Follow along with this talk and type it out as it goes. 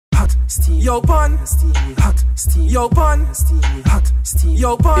steamy, yo pun, steamy, hot, steamy, yo pun, steamy, hot, steamy,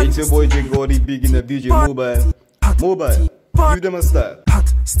 yo pun. It's your boy Drink all the big in the DJ Mobile. Mobile, you them a style.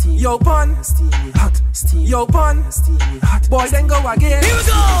 Hot, steamy, yo pun, steamy, hot, steamy, yo pun, steamy, hot. Boy, then go again. Here we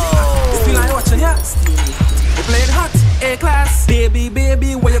go. Still I watching ya. Steamy. We playing hot, A-class. Baby,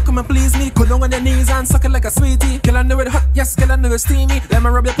 baby, will you come and please me? Go down on your knees and suck it like a sweetie. Girl, I know it hot, yes, girl, I know it's steamy. Let me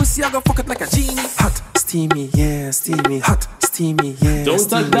rub your pussy, I go fuck it like a genie. Hot, steamy, yeah, steamy, hot, steamy, yeah. Don't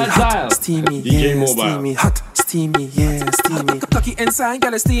touch that dial. Steamy, DJ yeah, Mobile. steamy, hot, steamy, yeah, steamy. Cocky inside,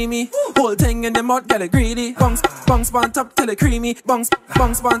 get it steamy. Whole thing in the mouth, get it greedy. Bungs, bungs, bun top till it creamy. Bungs,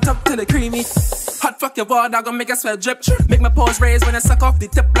 bungs, bun top till it creamy. Hot fuck your water, I gon' make your sweat drip. Make my paws raise when I suck off the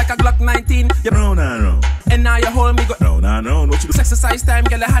tip like a Glock 19. You round and round. And now you hold me go round and round. What you do? Exercise time,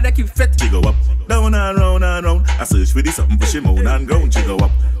 girl, how to keep fit. She go up, down and round and round. I search for this something for she moan and ground. She go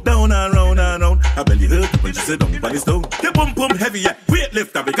up, down and round and round. I belly hurt when she sit down by the stone. The boom boom heavy, yeah. Weight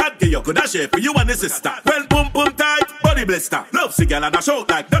lifter, we can't get you. Could I share for you and the sister? Well, boom boom tight, body blister. Love see girl and I shout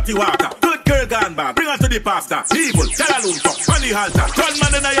like dirty water. Good girl gone bad, bring her to the pastor. Evil, tell her loom fuck, funny halter.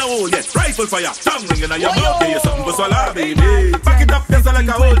 Gunman in your hole, yeah. Rifle fire, tongue ring in your mouth. There's something for swallow, baby. Back it up, just like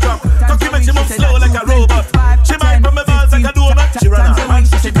a whole drop. Talk you make she move slow like a robot. She might put my balls like a donut. She run her man,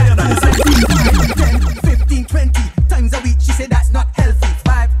 she tired of this. 10, 15, 20 times a week. She said that's not healthy.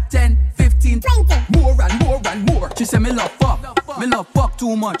 5, 10, 15, 20. More and more and more. She said me love fuck, me love fuck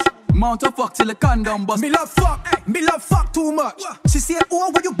too much. Mount a fuck till the condom bust. Me love fuck too much. She said, oh,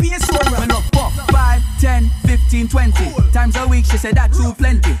 what you being so rough? Me love fuck 5, 10, 15, 20 times a week. She said that too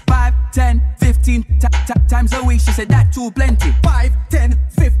plenty. 5, 10, 15 times a week. She said that too plenty. 5, 10,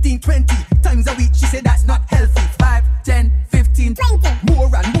 15, 20 times a week. She said that's not healthy. 5, 10, 15, 20. More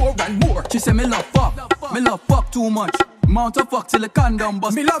and more and more. She said me love fuck too much. Mount a fuck till the condom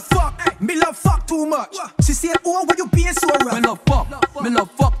bust. Me love fuck too much. She said, oh, what you being so rough? Me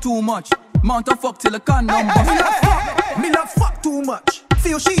love fuck too much. Mount a fuck till the condom bust. Me love fuck too much.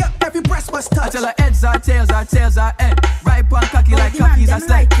 Feel she up, every breast must touch. I tell her heads are tails are head. Right pan cocky like cockies a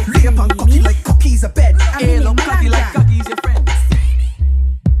sled. Lay up on cocky like cockies a bed. Hey, look cocky like cockies your friend.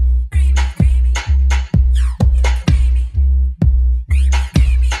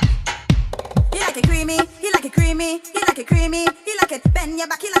 You like it creamy, you like it creamy, you like it bend your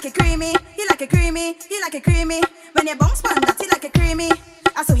back, you like it creamy, you like it creamy, you like it creamy. When you bounce pan that, you like it creamy.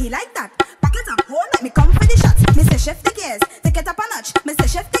 Ah, so he like that. Back it up, hold make me come for the shots. Me say shift the gears, take it up a notch. Me say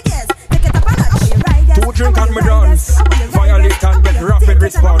shift the gears, take it up a notch. Two drink and me dance, violate and get rapid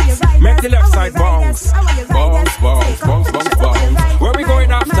response. Make the left side bounce, bounce, bounce, bounce, bounce, bounce. Where we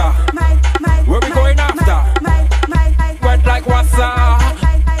going after? Where we going after? Wet like wassa,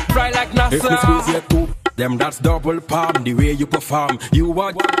 dry like NASA. If we squeeze your two, them that's double palm. The way you perform, you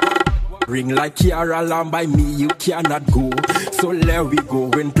are ring like Kiara Lamb. By me you cannot go. So let we go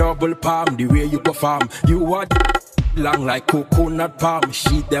in double palm. The way you perform, you are long like coconut palm.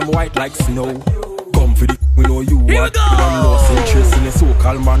 Sheet them white like snow. Come for the we know you are. We don't lost interest in the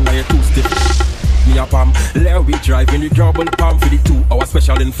so-called man. Now you're too stiff. Me a palm, let we drive in the double palm for the 2 hour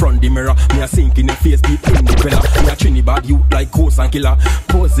special in front the mirror. Me a sink in the face, deep in the pillar. Me a Trinidad you like ghost and killer.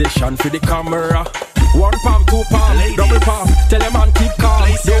 Position for the camera. 1 palm, 2 palm, double palm. Tell your man keep calm,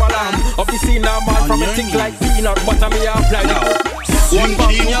 no alarm. Up the scene now man from a tick like peanut butter. Me a fly now. 1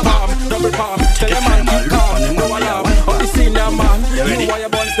 palm, 2 palm, double palm. Tell your man keep calm, no alarm. Up the scene now man. You wire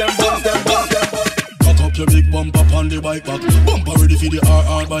buns them, buns them, buns them. Up your big bump up on the bike back. Bumper ready for the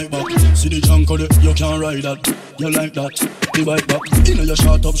RR bike back. See the junk of it, you can't ride that. You like that, the bike back. You know you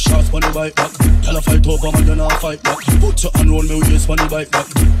shot up shots on the bike back. Tell a fight over man, you not fight back. Put your hand round me waist on the bike back.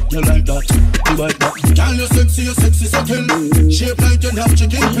 You like that, the bike back. Girl, you sexy something. Shape like you have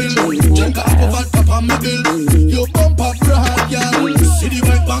chicken pill. Drink up of vodka on me bill. You bump up broad, girl. See the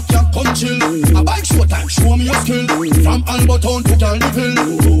bike back, you come chill. A bike show time, show me your skill. From Alberton to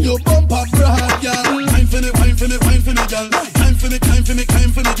Carnival. You bump up broad, girl. Time for me, girl.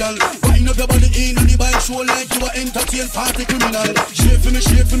 Time for me, girl. Wind up your body in on the bike show like you are entertain party criminal. Shake for me,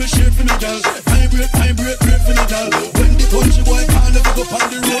 girl. Vibrate for me, girl. When the country boy can't let go on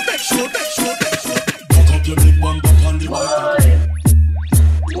the road, back show. Back up your big bump up on the bike.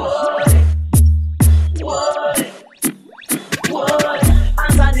 What?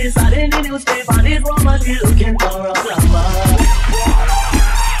 Answer this, I didn't in the newspaper. This woman is looking for a plumber.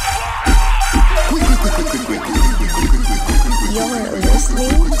 You're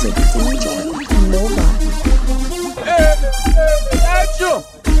listening to DJ Mobile. Hey, that's you.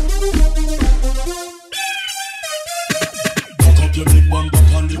 Back up your big bump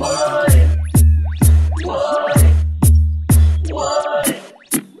up on the bike. What?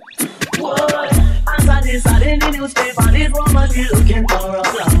 Answer this, I didn't in the newspaper. This woman is looking for a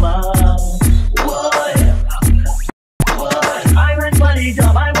plumber.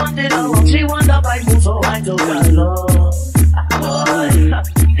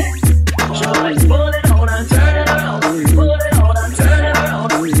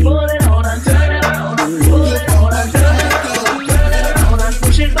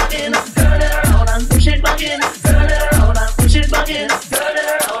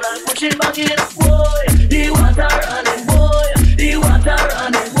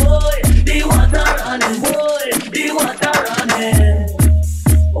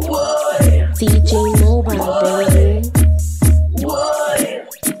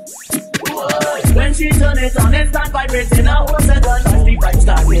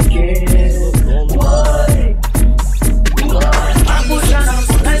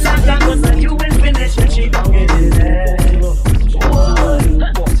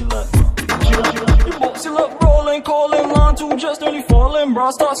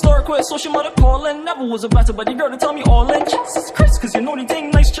 start quick, so she mother calling. Never was a better, but the girl to tell me all in. Jesus Christ, cause you know the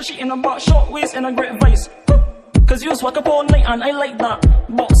thing nice. Trashy in a box, short waist and a great vice. Cause you swag up all night and I like that.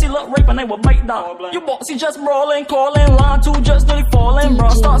 Boxy look rape and I will bite that. You boxy just brawling, calling, line two just do falling. Bro,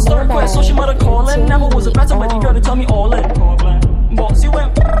 start quick, so she mother calling. Never was a better, but the girl to tell me all in. Boxy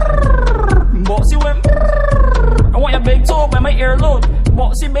went, boxy went. I want your big toe by my earlobe.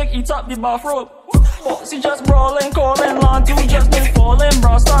 Boxy big, eat up the bathrobe. Boxy just brawling, calling, line two just do falling.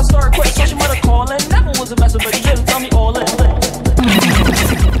 Bro, start quick, so she mother calling. Never was a better, but the girl to tell me all in.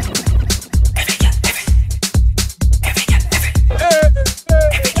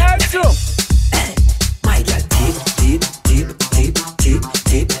 My girl, deep, deep, deep, deep, deep,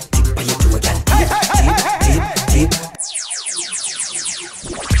 deep, deep, by your toe again. Deep, deep, deep, deep.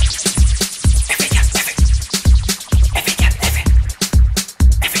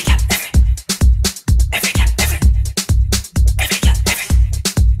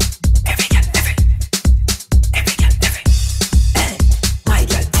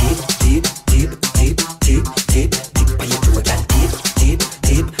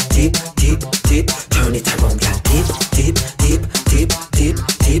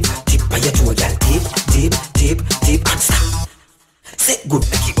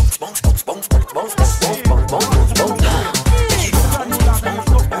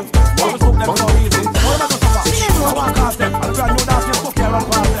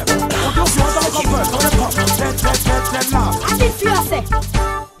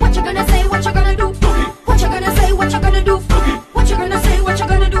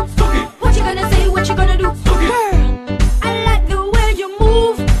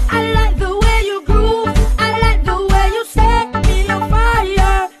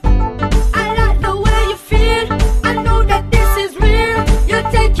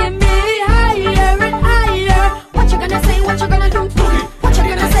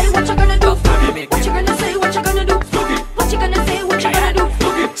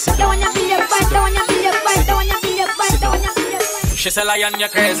 Lion, you're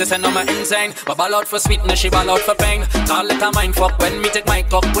crazy, say no, I'm insane. But ball out for sweetness, she ball out for pain. Call it a mind fuck when me take my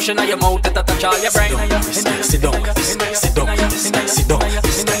cup. Pushing on your mouth, that touch all your brain. Sit down, sit down, sit down, sit down, sit down, sit down,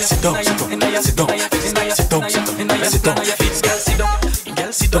 sit down, sit down, sit down, sit down.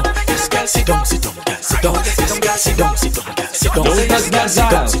 Girl, sit down, yes, girl, sit down, sit down, girl, sit down, yes, girl, sit down, sit down, girl, sit down, yes, girl, sit down,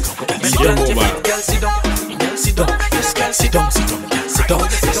 sit down, girl, sit down, girl, sit down, yes, girl, sit down, sit down, girl, sit down, yes, girl,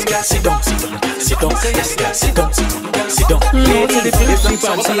 sit down, sit down, sit down, yes, girl, sit down, sit down, girl, sit down.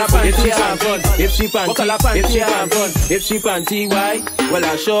 If she panty white, well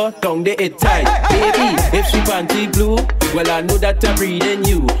I sure tongue the it tight. Baby, if she panty blue, well I know that I'm breeding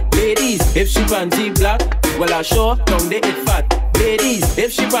you. Ladies, if she panty black, well I sure tongue the it fat. Ladies,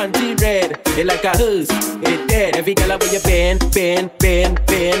 if she panty red, it like a hearse, it dead. Every girl with your bend.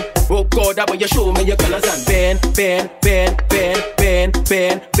 Oh God, that way you show me your colors and bend.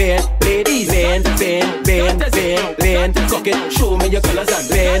 Ladies, bend. Cock it, show me your colors and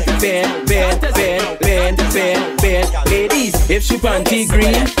bend. Ladies, if she panty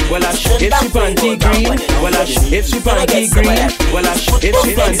green, well I if she panty green, well I if she panty green, well I if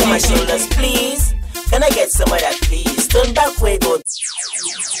she panty please. Can I get some of that, please? Turn back way, go. She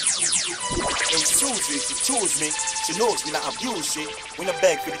choose me, she knows me not abuse shit. We not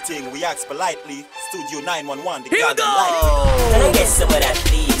beg for the thing, we ask politely. Studio 911, the God light. Can I get some of that,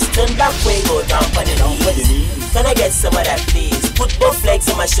 please? Turn back way, go down on the knees. Can I get some of that, please? Put both legs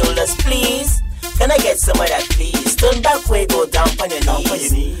on my shoulders, please. Can I get some of that, please? Turn back way, go down on your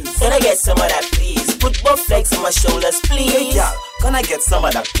knees. Can I get some of that, please? Put both legs on my shoulders, please. Hey, girl, can I get some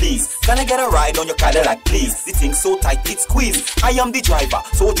of that, please? Can I get a ride on your Cadillac, please? The thing's so tight, it squeeze. I am the driver,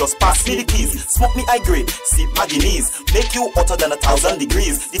 so just pass me the keys. Smoke me high grade, sip my Guinness. Make you hotter than 1,000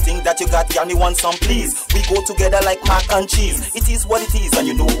 degrees. The thing that you got, y'all me want some, please. We go together like mac and cheese. It is what it is, and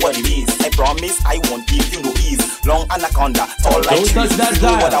you know what it is. I promise I won't give you no ease. Long anaconda, tall like trees. You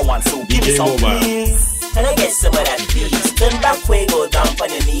know what I want, so give me some, please. Can I get some of that, please? Turn back way, go down on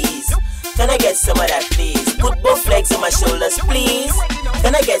your knees. Can I get some of that, please? Put both legs on my shoulders, please.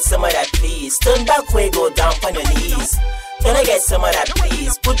 Can I get some of that, please? Turn back way, go down on your knees. Can I get some of that,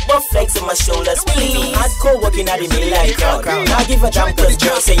 please? Put both legs on my shoulders, please. Hardcore working at the midnight crowd. Now give a damn cause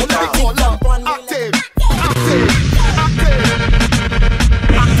girl say you can't.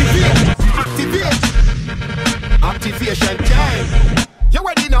 Activation time. You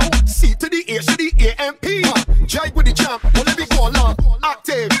ready now? C to the A, to the AMP. Jive with the champ, well let me go along.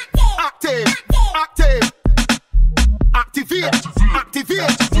 Activate.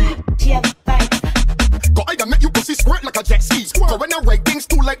 Go I make you pussy squirt like a jet ski. Go when I write things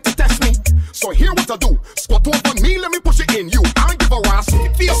too late to test me. So here what I do. Squat over me, let me push it in you. I don't give a rasp.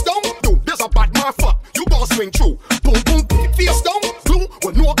 Feel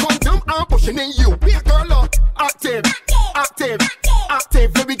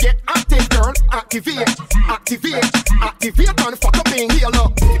thing here,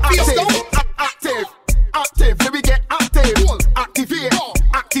 look. Face down, active, active. Let me get active. Activate,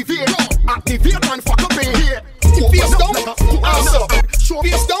 activate, activate and fuck up in here. Face down, ass up.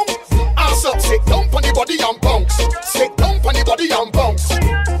 Face down, ass up. Sit down pon the body and bounce. Sit down pon the body and bounce.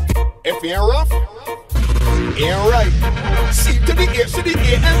 If you ain't rough, ain't right. C to the A to the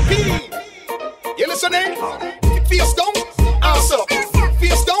A and P. You listening? Face down, ass up.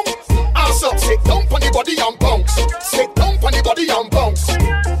 Face down, ass up. Sit down pon the body and bounce. Sit down pon the body and bounce.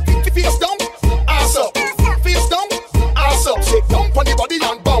 Face down, ass up. Face down, ass up. Sit down pon the body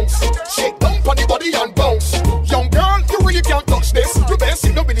and bounce. Shake down pon the body and bounce. Young girl, you really can't touch this. You better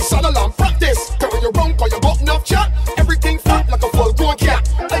sit down with the saddle and practice. Turn your round 'cause you got enough chat. Everything fat like a full-grown cat.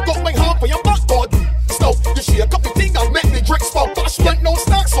 I got my hand for your backboard. Stop, you shake up the thing and make me drink spout. Bash went no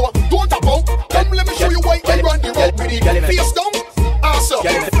snack, so don't tap out. Come let me show you why I run the road with it. Face down, ass up.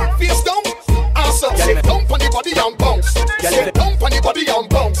 Face down, ass up. Sit down pon the body and bounce. Sit down pon the body and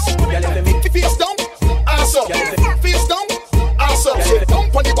bounce. Face down, ass up. Face down, ass up. Sit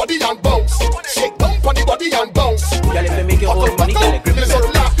down pon the body and bounce. Shake down pon the body and bounce. Girl, if you make your own money, girl, grip man.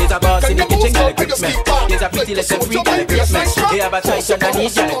 There's a boss in the kitchen, girl, grip man. There's a pretty little freak, girl, grip man. They have a tight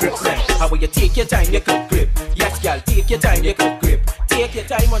underneath, girl, grip man. How will you take your time, you could grip. Yes, girl, take your time, you could grip. Take your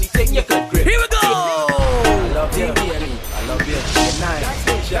time on the thing, you could grip. Here we go! I love you, baby. I love you.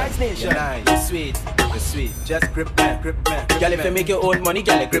 You're nice, you're nice, you're sweet, you're sweet. Just grip man, grip man. Girl, if you make your own money,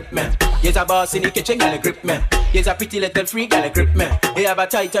 girl, grip man. There's a boss in the kitchen, girl, grip man. There's a pretty little freak, girl, grip man. They have a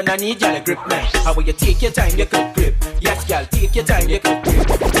tight underneath, girl, grip man. How will you take your time, you could grip. Yes, girl, take your time, you could grip.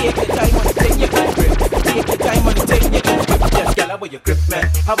 Take your time on the thing, you could grip. Take your time on the thing, you could grip. Yes, girl, how will you grip man?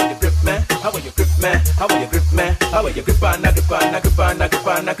 How will you grip man? How will you grip man? How will you grip man? How will you grip on, grip on, grip on, grip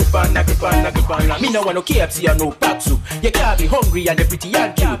on, grip on, grip on, grip on. Me no want no KFC or no Patsu. You can't be hungry and you're pretty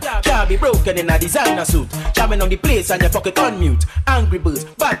and cute. Can't be broken in a designer suit. Jamming on the place and your pocket on mute. Angry birds,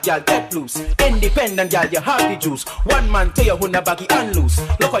 bad girl, get loose. Independent girl, you have the juice. One man tell you who na baggy and loose.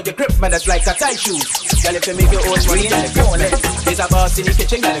 Look how you grip man, that's like a tight shoes. Girl, if you make your own money, girl, grip man. There's a boss in the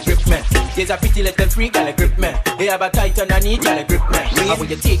kitchen, girl, grip man. There's a pretty little freak, girl, grip man. They have a tight underneath, girl, grip man. How will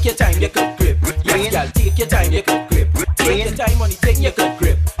you take your time, you could grip. Yes, girl, take your time, you could grip. Take your time on the thing, you could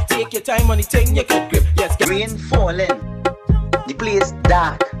grip. Take your time on the thing, you could grip. Yes, girl. Rain falling, the place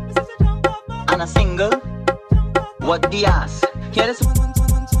dark, and a single. What the ass? Hear this?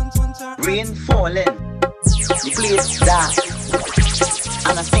 Rain falling, the place dark,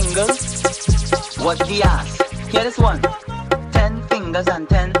 and a single. What the ass? Hear this one. 10 fingers and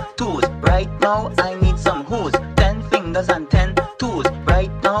 10 toes. Right now I need some hose. 10 fingers and 10 toes.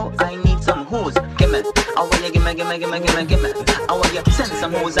 Right now I need some hose. Gimme. I want you gimme. I want you send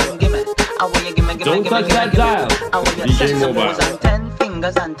some hose and gimme. I want you gimme. Don't touch that dial. I want you send some hose and 10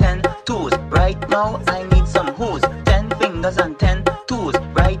 fingers and 10 toes. Right now I need some hose. 10 fingers and 10 toes.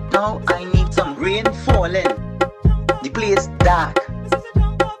 Right now I need some rain falling. The place dark,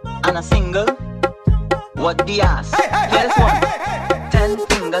 and a single. What the ass? Here's one. 10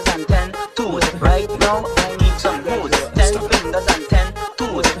 fingers and 10 toes. Right now I need some hose. 10 fingers and 10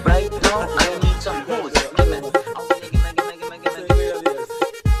 toes. Right now I need some hose.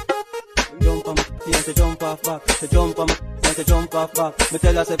 Jump off back, jump off back. Me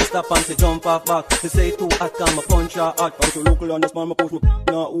tell her say to stop and say jump off back. She say too hot, come a punch her hot. How to local on the man, me push me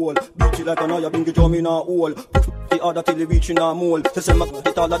in a hole. Beat it like an eye, bingy drum in a hole. Push the other till they reach in a mole. She say me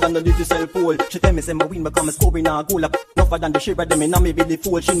it taller than the little cell pole. She tell me say me win, me come score in a goal. Rougher than the shiver, them in a me belly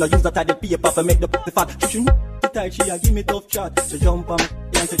fool. She no use that the paper to make the fat. She tight, she a give me tough chat. She jump on me,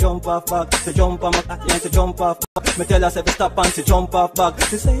 and she jump off back. She jump on me, and she jump off back. Me tell her say to stop and she jump off back.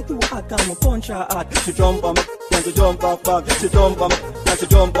 She say too hot, come a punch her hot. She jump on me, and she jump off back. She jump on me, and she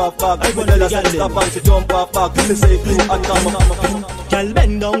jump off back. Me tell her say to stop and she jump off back. She say too hot, come a. Girl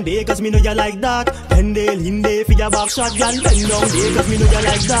bend down there, 'cause me know you like that. Pendle in there for your back shot. Girl bend down there, 'cause me know you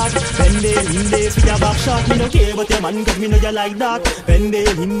like that. Pendle in there for your back shot. Me no care about your man, 'cause me know you like that.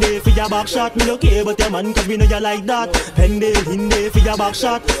 Pendle in there for your back shot. Me no care about your man, 'cause me know you like that. Pendle in there for your back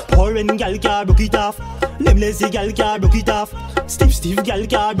shot. Pouring girl can't broke it off. Them lazy girl can't broke it off. Stiff girl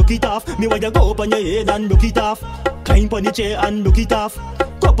can't broke it off. Me want you go up on your head and broke it off. Climb on the chair and broke it off.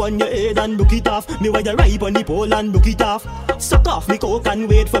 Cup on your head and broke it off. Me want you ride on the pole and broke it off. Suck off me coke and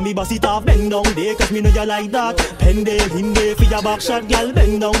wait for me bust it off. Bend down there 'cause me know you like that. Pendle in there for your back shot. Girl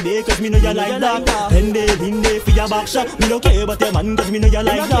bend down there 'cause me know you like that. Pendle in there for your back shot. Me no care about your man 'cause me know you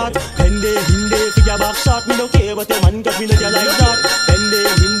like that. Pendle in there for your back shot. Me no care about your man 'cause me know you like that. Pendle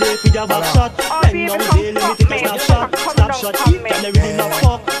in there for your back shot. Bend down there, let me take a snapshot. Snapshot, and I really not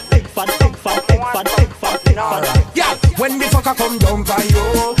fuck. Big fat. Yeah, when the fucker come down by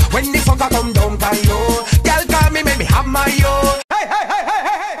you, when the fucker come down by you, girl call me, make me have my yo. Hey,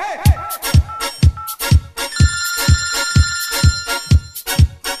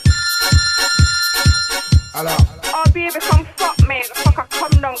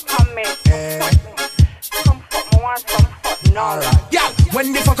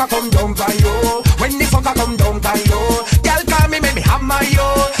 When the fucker come down by you, when the fucker come down by you, girl call me, make me hammer you.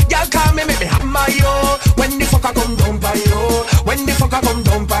 Girl call me, make me hammer you. When the fucker come down by you, when the fucker come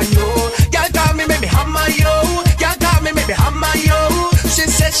down by you, girl call me, make me hammer you. Girl call me, make me hammer you. She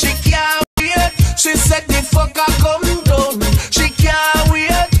said she can't wait. She said the fucker come down. She can't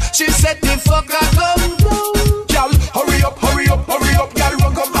wait. She said the fucker come down. Girl, hurry up, hurry up, hurry up. Girl,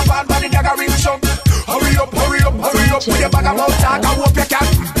 run come up and body dagger ring shot. Hurry up, hurry up, hurry up. With your bag of mouth talk, I hope you can.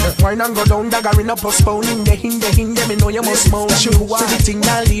 Wine and go down, dagger in a postpone. In the, me know you must moan. She wants the thing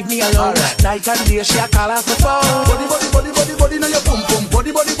that leave me alone. Night and day, she a call off the phone. Body, now your pum pum.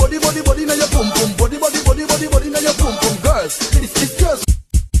 Body, now your pum pum. Body, now your pum pum. Girls, it's girls.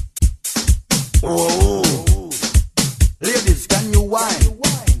 Whoa, ladies, can you whine?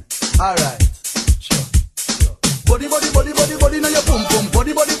 Alright, sure. Body, now your pum pum. Body, now your pum pum.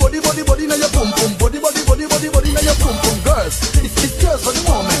 Body, now your pum pum. Girls, it's girls for the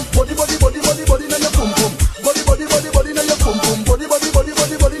moment. Body, now your pum pum. Body, now your pum pum. Body,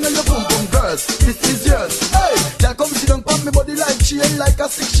 now your pum pum. Girls, this is yours. Hey, girl, come sit down on me body like chain, like a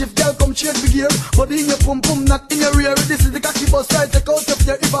 6-shift. Girl, come change the gear. Body in your pum pum, not in your rear. This is the cocky bus ride. Take out up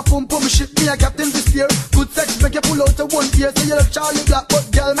there. If a pum pum shit me, I captain this year. Good sex make you pull out the one ear. Say you love Charlie Black, but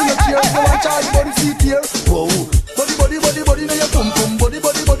girl, me no care. No one Charlie body seat here. Whoa, body now your pum pum. Body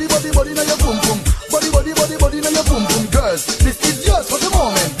now your pum pum. Body now your pum pum. Girls, this is yours for the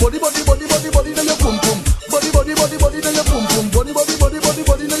moment. Body now your pum pum. Body now your pum pum. Body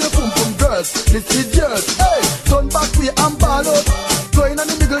now your pum pum. Girls, this is yours. Hey, turn back way and ball out. Going on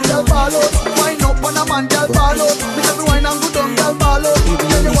the middle, girl ball out. Wine up on a man, girl ball out. Me tell me wine and go down, girl ball out.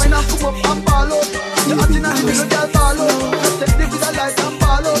 Tell me wine and come up and ball out. You hot in the middle, girl ball out. Just take the with a light and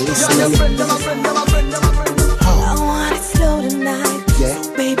ball out. You and your friend, them a friend. I want it slow tonight. Yeah.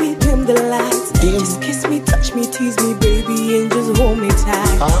 Baby, dim the lights. Just kiss me, touch me, tease me, baby, and just hold me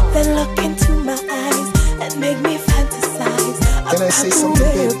tight. Then look into my eyes and make me fantasize. Can I say something,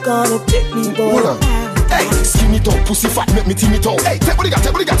 baby? You're gonna take me, boy. Hey, skin it up, pussy fat, make me team it up. Hey, take what you got,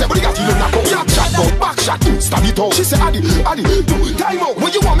 you don't knock out. Back shot, go, back shot, stab it out. She say, Addy, do time out.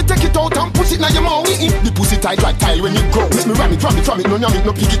 When you want me take it out and put it in your mouth. The pussy tight like tile when you grow. Let me ram it, no yam it,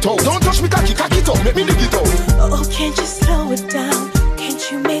 no pick it out. Don't touch me cocky, cock it up, make me dig it out. Oh, can't you slow it down?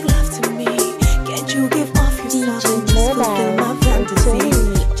 Can't you make love to me? Can't you give off your stuff and just fulfill my fantasy?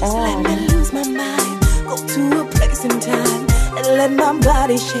 Just let me lose my mind, go to a place in time, and let my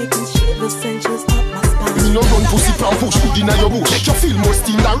body shake and shiver sensuous up my spine. Me no run pussy pan push food inna your bush. Make you feel more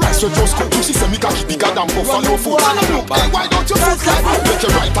steam than rice, you just cook. You see say me cocky bigger than buffalo food. Hey, why don't you foot like me? Make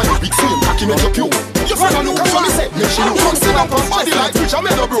you right and you big flame, cocky make you pure. You friend a look at what me say, make she look. Come sit down on body like which I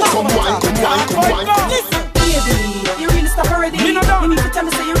made a bro. Come wine. Listen, baby, you really stop already. You need to tell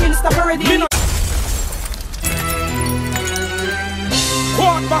me say you really stop already.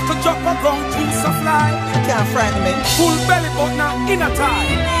 Quad back a drop a ground, piece of fly. Can't frighten me. Full belly but now in a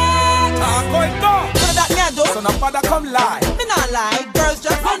tie. Going down. So that me I do. So now father come lie. Me not lie. Girls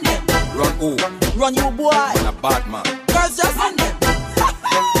just run them. Run who? Run you boy. And a bad man. Girls just run them.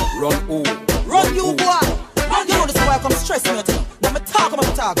 Run who? Run you boy. You know this boy come stress me out. Now me talk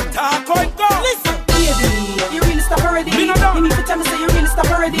about talk. Talk going down. Listen, baby, you really stop already. Me no done. You need to tell me say you really stop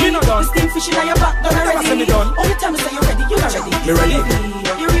already. Me no done. This thing fishing on your back done already. Say me done. Oh, you tell me say you ready. You not ready. Me ready.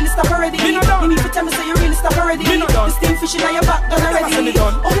 Baby, you really stop already. Me no done. You need to tell me say you really stop already. Me no done. This thing fishing on your back done already. Say me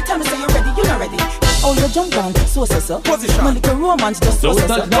done. Oh, you tell me say you ready. You not ready. Oh, you jump down, so. Position. My little romance, just so. My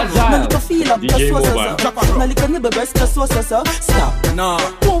little feel up, just so. My little nibble breast, just so. Stop. Nah.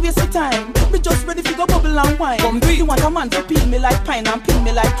 Don't waste your time. Me just ready to go bubble and wine. You want a man to peel me like pine and pin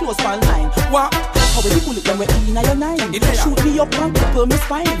me like close pan line. What? How will you bullet when we're in your nine? Shoot me up and cripple me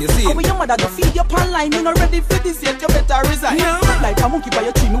spine. How will your mother to feed your pan line? You not ready for this yet, you better resign. No. Like a monkey by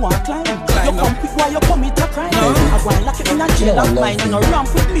your tree, me want climb. You come quick while you commit a crime. I want like it in a jail of mine. You know ramp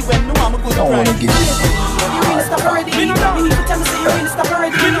with me when no I'm a good crime. You really stop already. You need to tell me say you really stop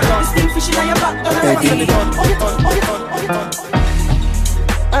already. This thing fishing on your back, done already.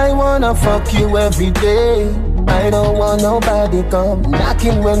 I wanna fuck you every day. I don't want nobody come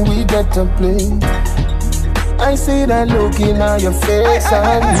knocking when we get to play. I see that look in your face.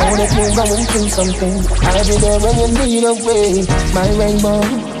 I know that you're going through something. I'll be there when you need a way. My rainbow,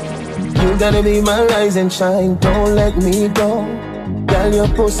 you gotta be my rise and shine. Don't let me go. Girl, your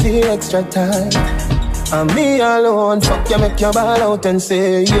pussy extra tight. And me alone, fuck you, make your ball out and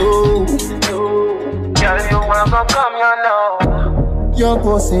say you. Girl, you wanna come, you know. Your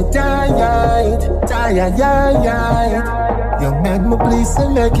pussy tired. You make me please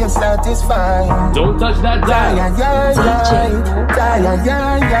and make you satisfied. Don't touch that dial. Tired.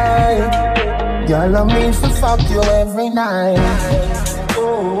 Girl, I mean to fuck you every night.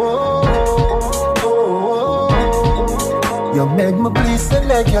 you make me please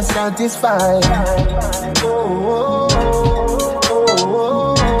select you satisfied.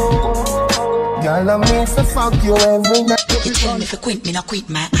 Girl, I mean to fuck you every night. You tell me if you quit, me no quit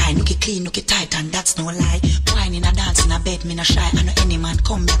my eye. Look it clean, look it tight, and that's no lie. Wine in a dance, in a bed, me no shy. I know any man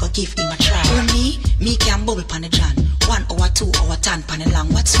come, me go give him a try. For me can bubble pan the John. 1 hour, 2 hour, 10 pan the long.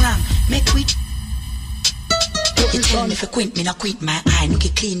 What's wrong? Make quit. You tell me if you quit, me no quit my eye. Look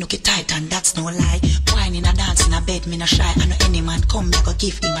it clean, look it tight, and that's no lie. Wine in a dance, in a bed, me no shy. I know any man come, me go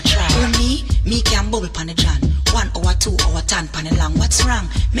give him a try. For me can bubble pan the John. 1 hour, 2 hour, 10 pan the long. What's wrong?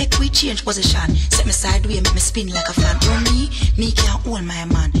 Make we change position. Set me sideways, make me spin like a fan. For me can't hold my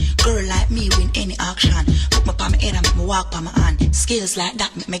man. Girl like me win any auction. Put me on my head and make me walk on my hand. Skills like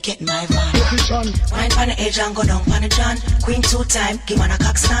that make me get in my van. Wine pan the edge and go down pan the John. Queen 2 time, give man a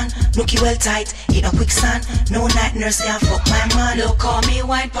cock stand. Look you well tight, eat a quicksand. No night nurse can fuck my man. Look call me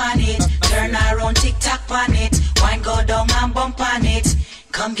wine pan it. Turn around tick-tock pan it. Wine go down and bump on it.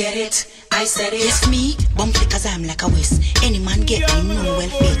 Come get it, I said it. It's me, bump it cause I'm like a whisk. Any man get me, no well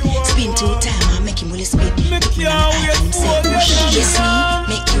fit. Spin 2 time, I make him really spit. Look me on the eye and him say, push. Yes me,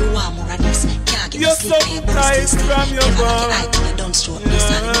 make you warm more of this. Can't get me sleep, hey, but still stay. Never like your eye till you don't stroke this.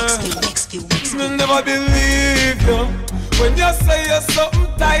 And the next few. Me never believe you when you say you're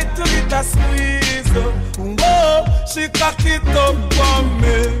something tight to it a squeeze. Oh, she cock it up for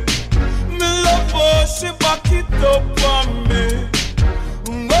me. Me love her, she back it up for me.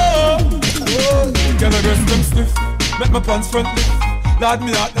 Can I dress them stiff? Make my pants front lift. Lad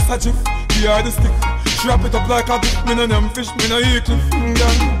me out, that's a jiff. The hard the stick. Strap it up like a bit. Me no them fish, me no eat cliff.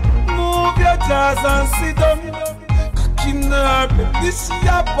 Move your jaws and sit down. Cocky nerve, this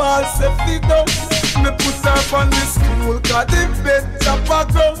your ball safety down. Me put her on the stool, cause the bed chop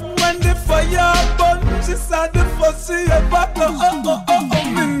a ground. When the fire burn, she said the first she ever done.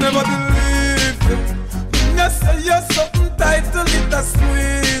 Me never believe you. You say you're something tight to let her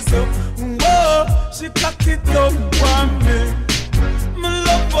squeeze. Oh, she cock it up for me. Me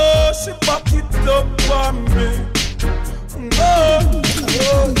love her, she back it up for me. Oh,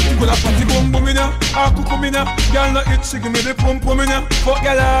 could a party boom boom in ya, or cuckoo in ya. Girl no itch, she give me the pum pum in ya. Fuck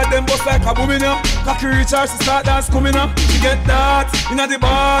girl hard, them bust like a boom in ya. Cocky reach her, she start dance coming ya. She get that inna the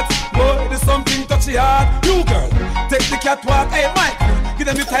bath. Boy, there's something touchy hard. You girl, take the catwalk. Hey Mike, give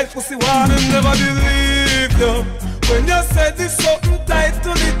them the tight pussy one. And never believe you when you said this something tight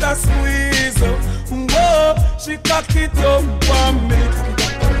to it a squeeze. Oh, she cock it up for me.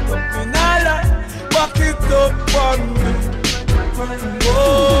 Cock it up in a line. Back it up for me.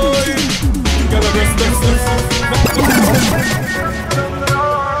 Oh, you gotta rest them stiff.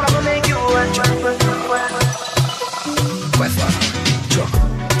 I'ma make you a trapper. Quite far. Chuck.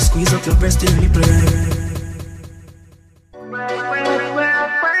 Squeeze up your breast in nipple right.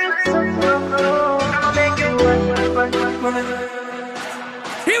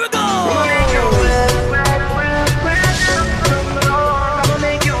 Here we go!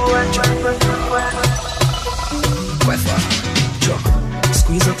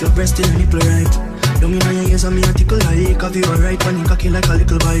 Squeeze up your breast till nipple right. Down in your ears and me a tickle like. Have you a right when you cocky like a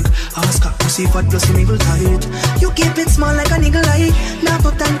little bike. Ask her, pussy fat plus the niggle tight. You keep it small like a niggle eye. Now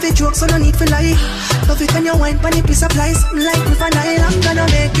put time for jokes so no need for lie. Love it when you wine pan the piece of lies. Like with an Nile, I'm gonna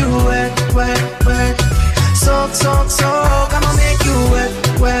make you wet, wet, wet. Soak, soak, soak, I'ma make you wet,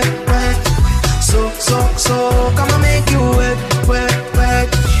 wet, wet. Soak, soak, soak, I'ma make you wet, wet, wet.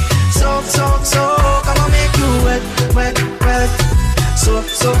 Soak, soak, soak, I'ma make you wet, wet, wet. Soak,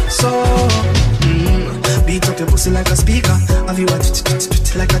 soak, soak. Beat up your pussy like a speaker. Have you a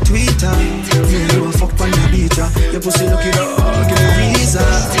like a tweeter? You a fuck on your beat, ya. Your pussy looking up, give me reason.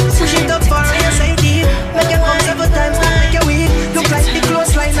 Push it up far, yes I deep. Make you come several times, not make you weak. Look like the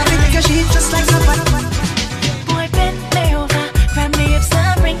clothesline, now make your sheet just like somebody. Boy, bend me over, grab me hips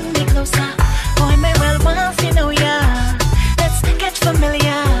and bring me closer. Boy, may well want to know ya. Let's get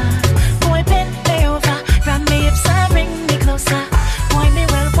familiar. Boy, bend me over, grab me hips and bring me closer. Boy, may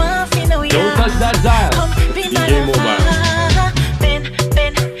well want to know ya. Don't touch that dial. Come, be my DJ Mobile. Bend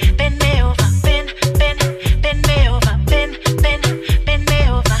me over, bend me over, bend me over,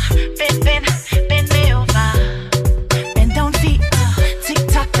 bend me over. Bend down feet, tick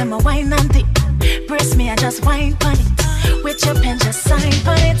tock, them a wine and dip. Brace me, I just wine on it. With your pen, just sign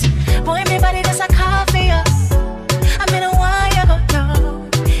on it. Boy, me body just a coffee up. I mean, why you go low?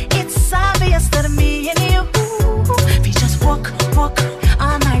 It's obvious that me and you. We just walk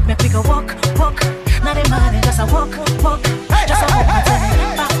all night, make we go walk. Not a man, just a walk. Just a walk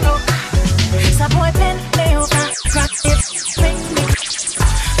until back look. So boy, bend me over, rock it, bring me.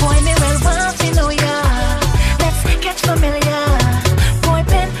 Boy, me well want to know ya. Let's get familiar. Boy,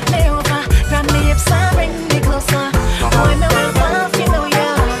 bend me over, grab me hips and bring me closer. Boy, me well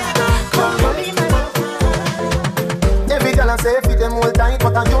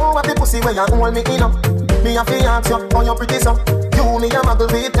way you hold me in up. Me a fi ask you, how you pretty so? You me a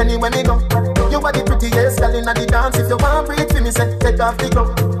muggle with anywhere me go. You are the prettiest girl inna the dance. If you want breathe for me, say take off the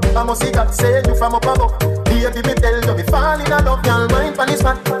glove. I must see God save you from up above. Baby, me tell you, me fall in love. Girl, mind pon this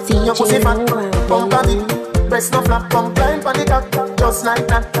fat, see your pussy fat, pump on it, breast no flap, pump line pon the cock, just like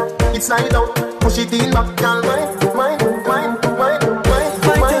that. It's slide out, push it in back, girl, mind.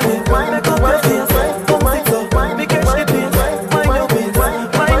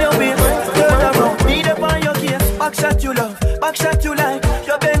 Backshot you love, backshot you like.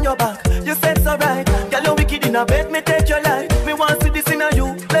 You bend your back, you said so right. Girl, you wicked in a bed, me take your life. Me want see this in a you,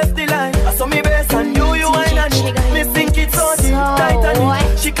 left the line. I saw me best and you wine on it. Me sink it so deep, tight on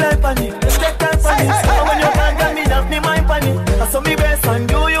it. She climb on it, take time for it. And when you can't get me knock me mind on it. I saw me best and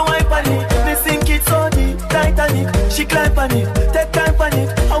you wine on it. Me sink it so deep, tight on it. She climb on it, take time for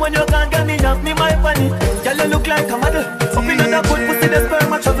it. And when you can't get me knock me mind on it. Girl, you look like a model. Up in the good pussy, the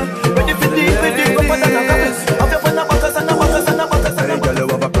sperm a travel. Ready for deep, with the go for the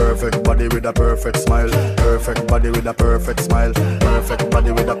perfect body with a perfect smile. Perfect body with a perfect smile. Perfect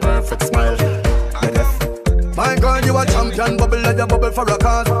body with a perfect smile. My girl, you a champion. Bubble like a bubble for a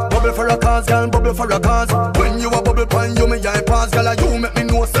cause. Bubble for a cause, girl, bubble for a cause. When you a bubble point, you me eye pass. Girl, you make me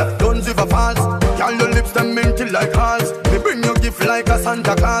know say don't give a false. Girl, your lips them minty like hearts. Me bring you gift like a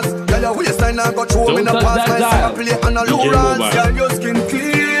Santa Claus. Girl, your waistline I got throw me in a pass. My side play and a low rance. Girl, your skin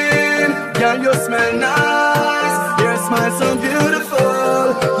clean. Girl, you smell nice. Your smile so beautiful.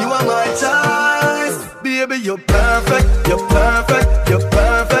 You are my choice. Baby, you're perfect. You're perfect. You're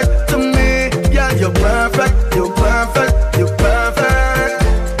perfect to me. Yeah, you're perfect. You're perfect. You're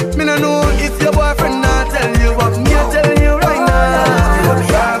perfect. Me no know if your boyfriend not tell you what me tell you right now. You're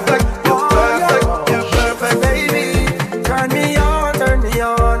perfect. You're perfect. You're perfect, baby. Turn me on, turn me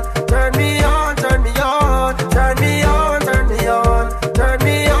on, turn me on, turn me on, turn me on, turn me on, turn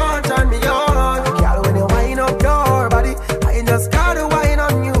me on, turn me on. Girl, when you wind up your body, I just gotta wine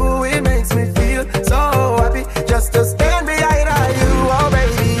on you. It makes me feel so happy just to stand behind you, oh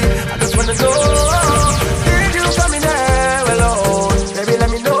baby. I just wanna know, did you coming there alone? Baby, let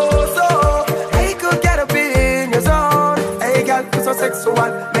me know so I could get up in your zone. Hey girl, you're so sexual,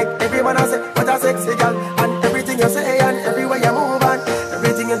 make everyone else say what a sexy girl. And everything you say and everywhere you move and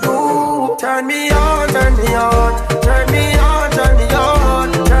everything you do. Turn me on, turn me on, turn me on, turn me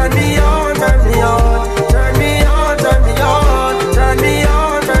on, turn me on, turn me on, turn me on, turn me on, turn me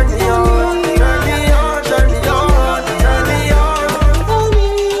on, turn me on, turn me on, turn me on, turn me on. For me,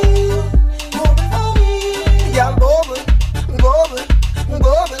 for me. Yeah, bubble, bubble,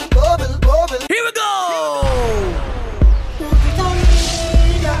 bubble, bubble, bubble. Here we go. Put it on me,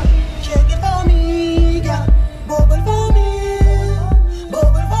 yeah. Shake it for me, yeah. Bubble for me,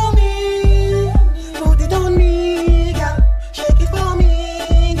 bubble for me. Put it on me, yeah. Shake it for me,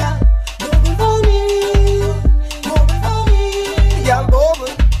 yeah. Bubble for me, bubble for me. Yeah,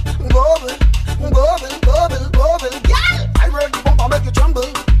 bubble, bubble, bubble, bubble, bubble. Yeah, I read the bumper make you tremble.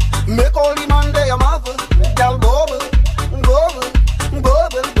 Make all the man they a marvel. Yeah, bubble, bubble,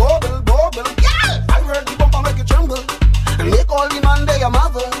 bubble, bubble, bubble. Yeah, I read the bumper make you tremble. Make all the man they a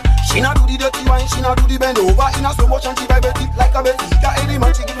marvel. She not do the dirty wine, she not do the bend over. In a slow motion, she vibrate it like a Belgica. Any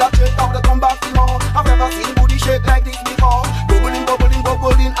man she give that shake out the come back for more. I've never seen booty shake like this before. Bubbling, bubbling,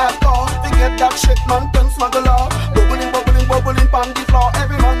 bubbling at all. Forget that shit, man, can smuggle off. Bubbling, bubbling, bubbling, pan the floor.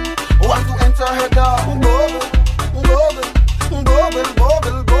 Every man want to enter her door. Bubble, bubble, bubble,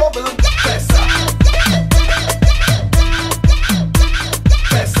 bubble, bubble. Yes, sir.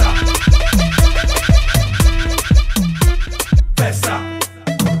 Yes, sir. Fessa,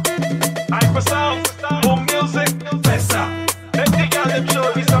 Hypersound, home music, Fessa. Let the girl them show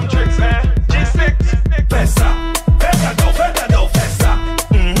me some tricks, G6, Fessa, Fessa do, Fessa.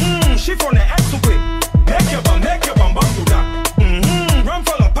 She from the X to quick. Make your bum do that. Run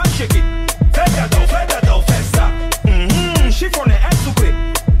full up and shake it. Fessa do, Fessa. She from the X to quick.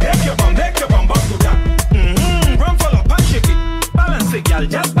 Make your bum do that. Run full up and shake it. Balance it, girl,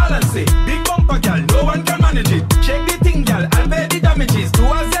 just balance it. Big bumper, girl, no one can manage it. Shake the thing, girl, and pay the damages. Do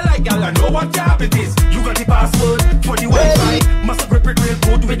as you like, girl, I know what you have.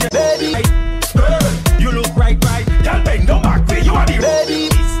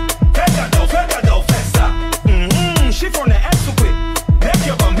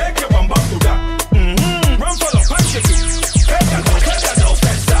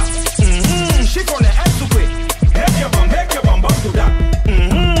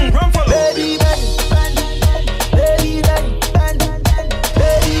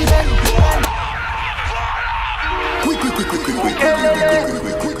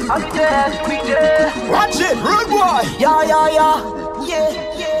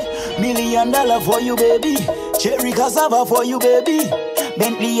 $1,000,000 for you, baby. Cherry cassava for you, baby.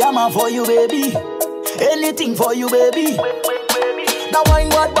 Bentley Hammer for you, baby. Anything for you, baby. Now wine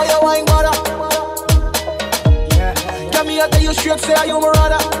God by your wine water. Come here, tell you straight, say you my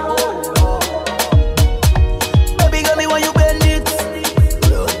brother. Baby, give me when you bend it.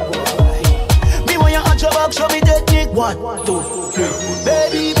 Me when you arch your back, show me technique. 1, 2, 3.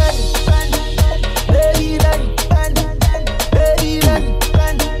 Baby, bend. Baby, bend. Baby, bend.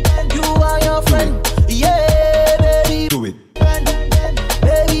 You are your friend. Yeah, baby. Do it.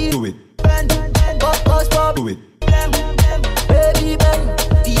 Baby, do it. Pop. Do it. Baby, bend.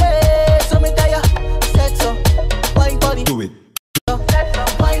 Yeah, so me tell ya. Set so. Wine body. Do it.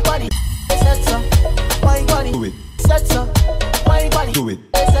 Wine body. Set so. Wine body. Do it. Set so. Wine body. Do it.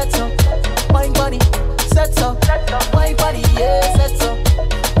 Set so. Wine body. Set so. Wine body. Yeah, set so.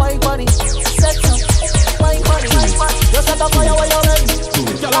 Wine body. Set so. Wine body. Just set up fire while you're ready.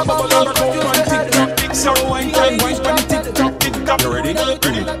 Girl, I'm bubble on the phone on TikTok. So wine time, wine on the TikTok. You ready? Do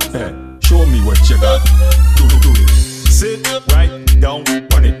it. Hey, show me what you got. Do it. Sit right down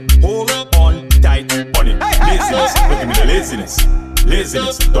on it. Hold on tight on it. Laziness, look at me the laziness.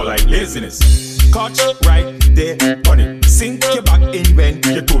 Laziness, don't like laziness. Catch right there on it. Sink your back in when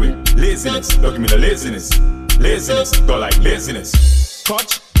you do it. Laziness, look at me the laziness. Laziness, don't like laziness.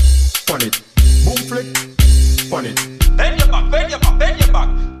 Catch on it. Boom flick on it. Bend your back, bend your back, bend your back.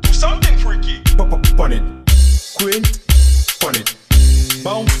 Do something freaky. Pop up on it. Quint on it.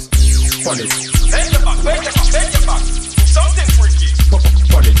 Bounce on it. Bend your back, bend your back, bend your back. Do something freaky. Pop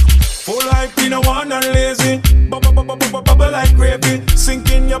up on it. Full like in a one and lazy. Bubble like gravy.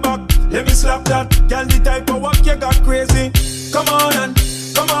 Sink in your back. Let me slap that. Girl, the type of work you got crazy. Come on and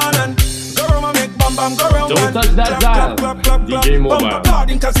go around and make bam bam. Go around. Don't touch that dial. DJ Mobile.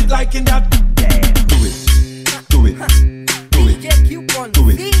 Pardon, cause it like in that. Do it.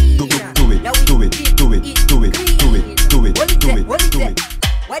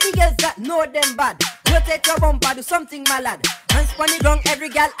 Why the girls that know them bad? Rotate your bumper, do something, my lad. Hands on the ground, every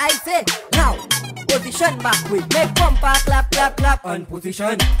girl I say. Now, position back with. Make bumper clap, clap, clap. On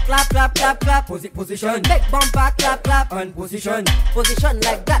position. Clap, clap, clap, clap. Position. Make bumper clap, clap. On position. Position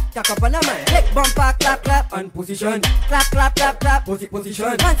like that. Tack up on a man. Make bumper clap, clap. On position. Clap, clap, clap, clap.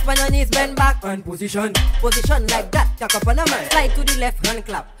 Position. Hands on your knees, bend back. On position. Position like that. Tack up on a man. Slide to the left, hand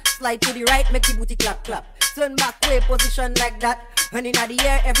clap. Slide to the right, make the booty clap, clap. Turn back way, position like that. Hand in the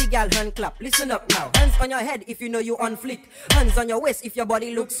air, every gal hand clap. Listen up now. Hands on your head if you know you on fleek. Hands on your waist if your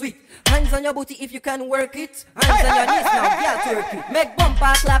body looks sweet. Hands on your booty if you can work it. Hands on your knees now, gal twerk it. Make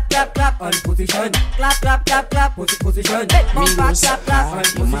bumper clap, clap, clap. On position. Clap, clap, clap, clap. Position. Make bumper clap, clap. On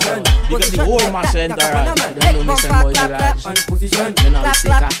position. Because the whole mass entourage, they don't know me some boy that on position. Then I'll Clap, say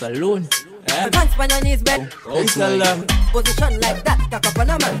clap. cast alone. Hands on your knees, bend. Tell them. Position like that, cock up on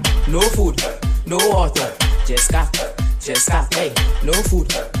a man. No food, no water, just cock, hey. No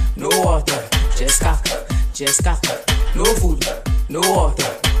food, no water, just cock, no food, no water,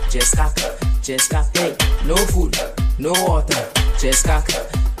 just cock, hey. No food, no water, just cock,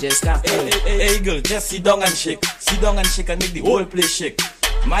 hey. Hey girl, just sit down and shake and make the whole place shake.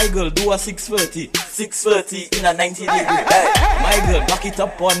 My girl, do a 630 in a 90 degree. Hey, my girl, back it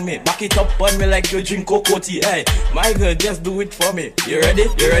up on me like you drink cocoa tea. Hey, my girl, just do it for me. You ready?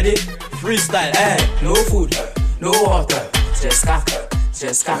 Freestyle. Hey, no food, no water, just cock,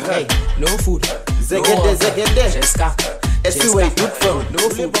 hey. No food, no water, just cock. SUA, good from. No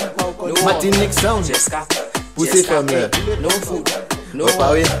food, no Martin water, Nick sound. just cock. Pussy from hey. here. No food, no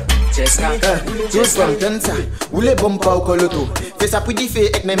water, water, just cock. Good from Tensa. Oule bomba ou koloto. Fais ça pour differ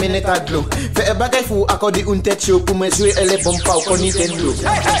avec mes menetas de l'eau. Fais un bagay fou accorder une tête chaud pour me jouer elle est bomba ou Nintendo.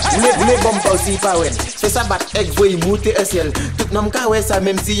 Oule bomba aussi pas ouais. Fais ça bat avec voy monter au ciel. Tout nom ka ouais ça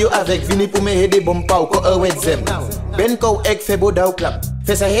même si yo avec vini pour me aider bomba ou ko ouais zem. Ben ko ek fait boda ou clap.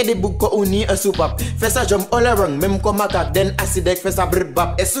 Fais ça head book ko uni a soupap. Fais ça jump all around même comme macaque den acid fais ça brr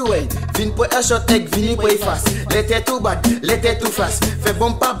bap. SUA. Vin pour un shot ek vini pour fast. L'été tout bad, l'été tout fast. Fais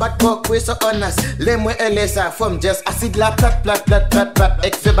bomba bat bok we so honest. Les moi elle est ça from just acid la plat.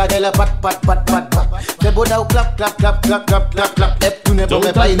 Ek fait bagay la pat. Fais boda ou clap. Ep tout ne bon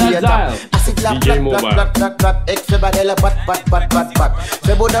me pas il y a acid la plat. Ek fait bagay la pat.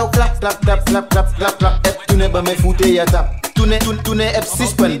 Fais boda ou clap. Ep tout ne bon me foute y a tap. Tourne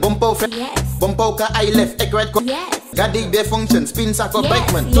F6 pen, bumper ou bumper ou ka I left, ek right ko. Gadig be function, spin sack or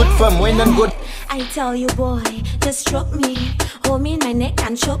bike man. Tout from when and good. I tell you boy, just stroke me. Hold me in my neck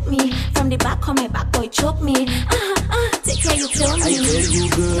and choke me. From the back on my back boy choke me. Take care you kill me. I tell you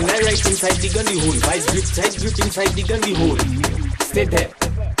girl, I right inside the gunny hole. Vice grip tight, grip inside the gunny hole. Stay there,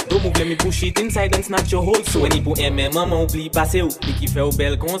 Don't move, let me push it inside and snatch your hold. So when il pour aimer, maman oublie passer ou. Et qui fait au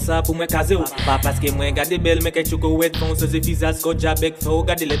belle comme ça pour moi caser ou. Pas parce que moi garde belle, mais que tu go wet fond. Se fisa scotch avec fait ou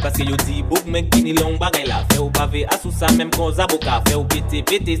garde les parce que yo dit book, mais qui ni long bagay la. Fait ou pavé, à sous ça même qu'on zaboka. Fait ou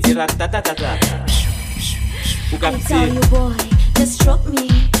pété, c'est ratatatata. I tell you boy, just stroke me.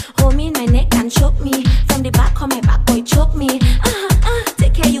 Hold me in my neck and choke me. From the back on my back, boy, choke me.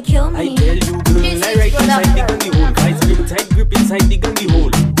 Take care, you kill me. I tell you girl, I right inside the gunny hole. Tight grip inside the gunny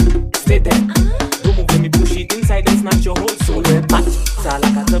hole. Stay there. Don't move, let me push it inside and snatch your whole soul. Pat, ça la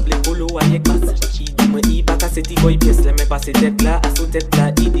catable polo avec basse. Qui dit moi y pas casser ti boy pièce. Let me passer tête là, à sous tête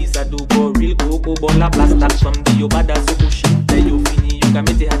là. Il dit ça do go real go bon la place. Tap femme dit yo bada so couche. T'es yo fini, yo ka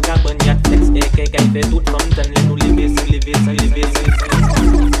mette hat carbon yak flex. Kay fait toute femme tan nous lever.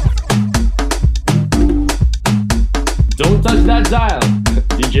 Don't touch that dial,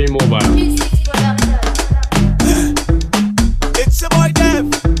 DJ Mobile. It's your boy Dev,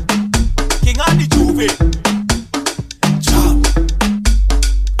 King of the Juve. Jam,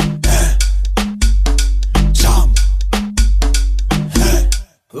 jam.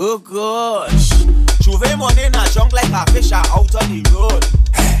 Oh gosh, Juve money na junk like a fish out on the road.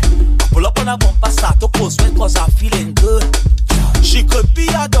 Pull up on a bumper, start to post when cause I'm feeling good. She could be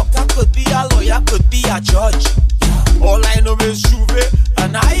a doctor, could be a lawyer, could be a judge. All I know is Juve,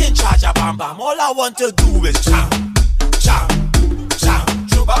 and I ain't charge of bam bam. All I want to do is jam, jam, jam.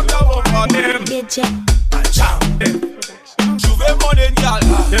 Juve money, jam. Juve money, y'all.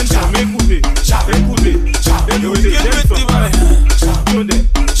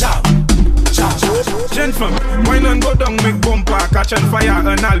 Jam, Gen fam, wine and go down, make bumper, catch and fire,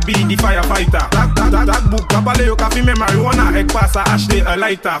 and I'll be the firefighter. That book, kapale yo kafi me marijuana, ek pasa Ashley a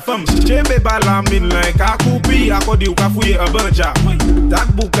lighter. Fam, chebe bala min like a kupi, akodi yo kafuye a banja.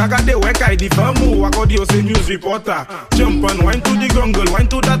 That book, agade weka di famu, akodi yo se news reporter. Jump and wine to the grungle, wine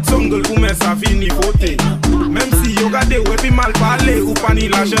to that songle, ume sa fini fote. Même si yo gade wepi mal pale, upani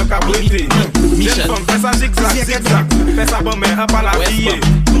la je kabrete. Gen fam, fesa zigzag, fesa bombe a la vie.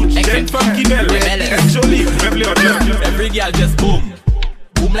 Gen fam ki belle, every girl just boom,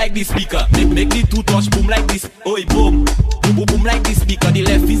 boom like the speaker. Make the two touch boom like this. Oi boom, boom boom like the speaker. The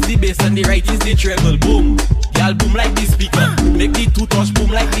left is the bass and the right is the treble. Boom, girl boom like the speaker. Make the two touch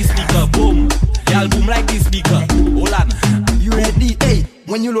boom like the speaker. Boom, girl boom like the speaker. Hold on, you ready? Hey,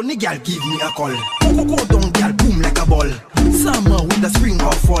 when you lonely, girl give me a call. Go down, girl boom like a ball. Summer with the spring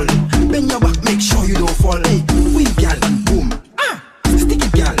or fall. Bend your back, make sure you don't fall. Hey, we girl and boom. Sticky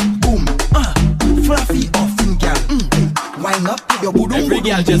girl, boom. Fluffy or thin girl, wind up your boom. Every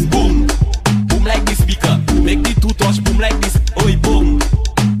girl just boom, boom like the speaker. Make the two touch boom like this. Oi boom,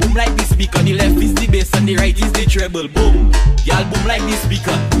 boom like the speaker. The left is the bass and the right is the treble. Boom, girl boom like the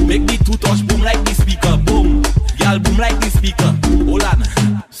speaker. Make the two touch boom like the speaker. Boom, girl boom like the speaker. Hold on.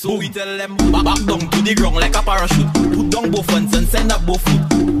 So we tell them back down to the ground like a parachute. Put down both hands and send up both foot.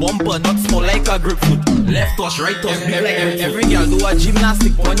 Bumper not small like a grapefruit. Left touch, right touch, every girl do a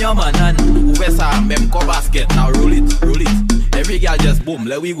gymnastic on your man and Uvesa mem co basket. Now roll it. Every girl just boom,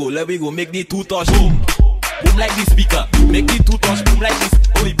 let we go, make the two touch boom. Boom like the speaker, make the two touch boom like this.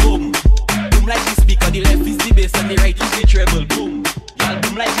 Oi boom, boom like the speaker. The left is the bass and the right is the treble. Boom, girl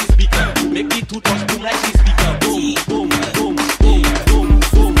boom like the speaker, make the two touch boom like the speaker. Boom, boom, boom, boom, boom, boom,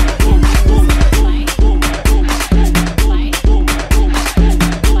 boom, boom, boom, boom, boom.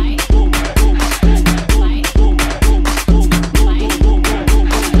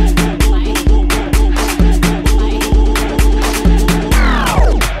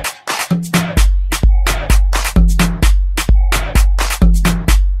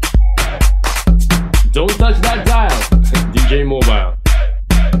 Don't touch that dial, DJ Mobile.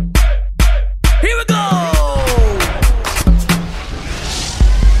 Here we go.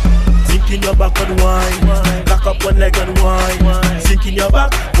 Sink in your back and wine, back up one leg and wine. Sink in your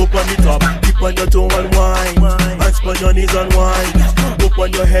back, up on the top, keep on your toe and wine. Hands on your knees and wine, up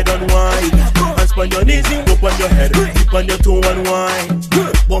on your head and wine. Hands on your knees, up on your head, keep on your toe and wine.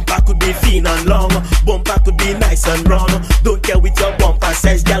 Bumper could be thin and long, bumper could be nice and round. Don't care with your bumper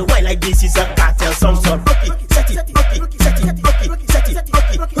size, girl. Why like this is a cartel song? So rock it, set it, rock it, set it, rock it, set it,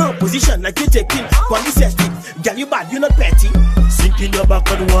 rock it. Position like you taking, when you set it, girl you bad, you not petty. Sink in your back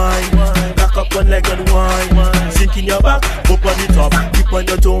and wine, back up one leg and wine. Sink in your back, up on the top, keep on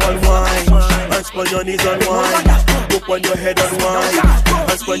your toe and wine. Hands on your knees and wine, up on your head and wine.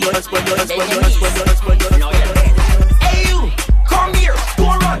 Hands on your, hands on your, hands on your, hands on your, hands on your. Hey you, come here,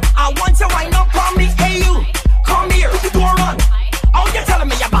 don't run. I want to wind up on me. Hey you, come here, don't run. Oh, you're telling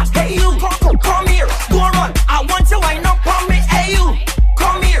me about. Hey you, come here, don't run. I want to wind up on me. Hey you,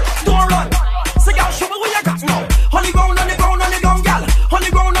 come here, don't run. So y'all show me what you got now. On the ground, gal. On the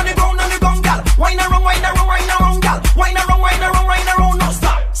ground,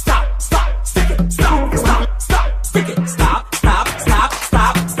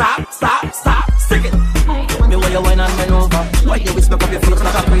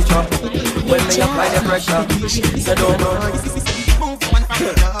 mash up. So don't know.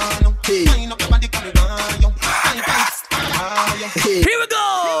 Here we go.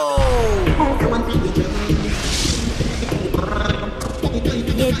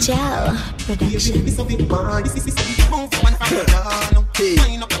 Yeah, Gel Production.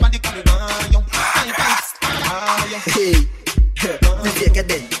 Hey, we take a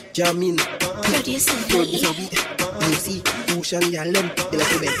day, jam in. Producer beat. You see, ocean yalem, you like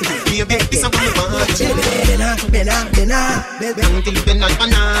to bet. Bena.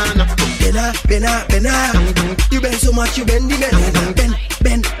 You bend so much, you bend the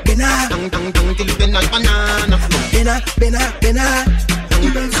bend. Bena.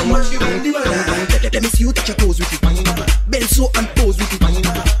 You bend so much, you bend the banana. Let me see you touch your toes with it. Bend so and pose with it.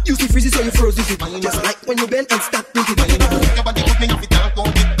 You see freezes so you froze with it. Just like when you bend and start with it. Your body put me up, it up,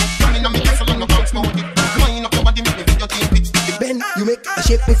 running on me, so long, no bounce, no it. Line up your body, make me video tape it. The bend, you make a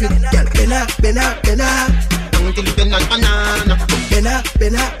shape with it. Girl, bena. Until you bend like banana. Bena.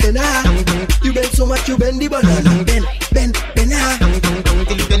 You bend so much, you bend the banana. Bend.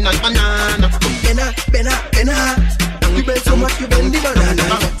 Until you bend like banana. Bena. You bend so much, you bend the banana.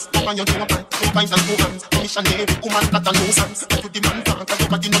 Stop on your toe, two vibes and two hands. Missionary, woman, that a nuisance. To the man, cause your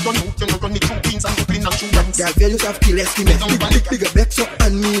body not done out. You not run it through queens and Brooklyn and shoe dance. Girl, you have kill estimate. Bigger Bex up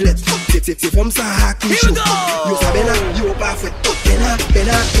and millet. Say from Sahaki show. You say Bena, you perfect. Bena.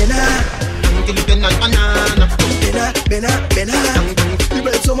 Until you bend like banana. Bena. You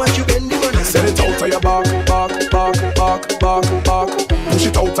bend so much, you bend the banana. Send it out of your back. Push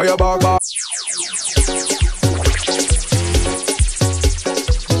it out of your back.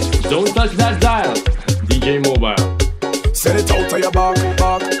 Don't touch that dial, DJ Mobile. Send it out of your back.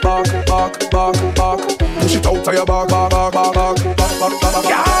 Push it out of your back.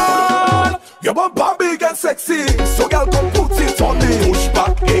 Girl, your bumper big and sexy, so girl come put it on me. Push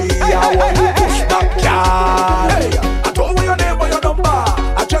back, hey, I want you push back, girl. Hey, I don't want your name or your number,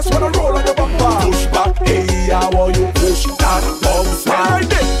 I just wanna roll on your bumper. Push back, hey, I want you push that bumper. Right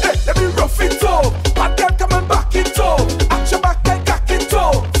there, hey, let me rough it up. Bad girl come and back it up. At your back and cock it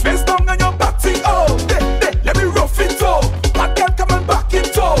up. Face down on your body, oh. Hey, let me rough it up. Bad girl come and back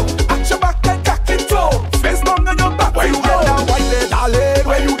it up. At your back and cock it up. Face down on your body. Where you get that white there, darling?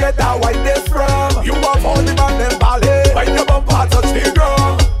 Where you get that white there from? You have all the man them ballet. When your bumper touch the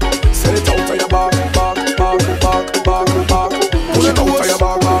ground, send it out of your back. Push it out of your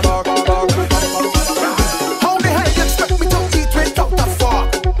back. How the hell you expect me to eat without a fork?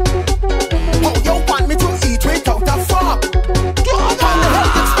 How you want me to eat without a fork? How the hell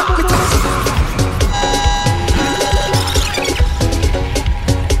you expect me to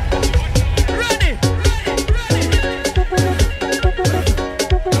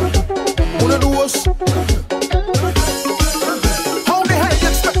One of those. How the hell you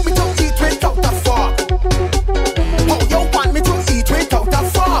expect me to eat without a fork? How you want me to eat without a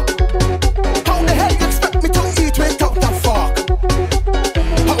fork? How the hell you expect me to eat without a fork?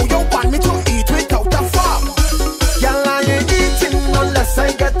 How you want me to eat without a fork? Girl, I ain't eating unless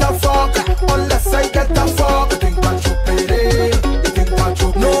I get a fork. Unless I get a fork. You think that you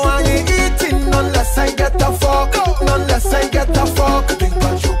pay? No, I ain't eating unless I get a fork. Unless I get a fork. You think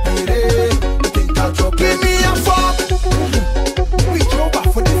that you pay? Give me a fork. We drove off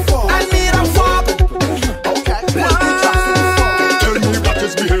for the fork. I need a fork. Okay. Tell me what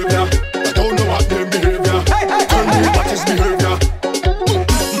is behavior. I don't know what name behavior. Tell me what is behavior.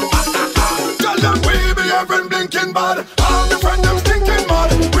 Tell them we behaving blinking bad. All my friends them stinking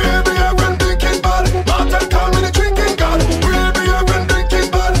mad. We behaving blinking bad. Martin call me the drinking god. We behaving blinking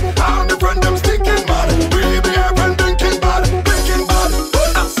bad. All my friends them stinking mad. We behaving blinking bad.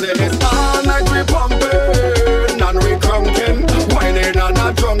 I said it's all night we pumping and we crunking, whining and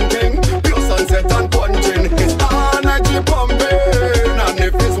a drunking, pure sunset and punching. It's all night we pumping, and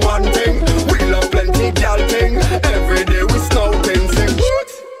if it's one thing, we love plenty gal thing. Every day we snouting, sing what?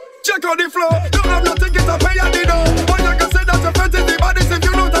 Check out the flow, don't have nothing, get a pay at the door. But you can say that's a fantasy bodies if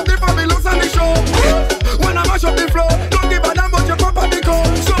you don't have the fabulous on the show. When I mash up the flow, don't give a damn about your pop at the core.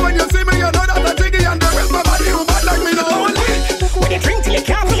 So when you see me, you know that I'm jiggy and the rest my body who bad like me now. When you drink till you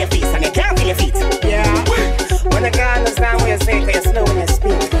can't feel your feet and you can't feel your feet. Yeah. When I can't understand what you say, cause you're slow when you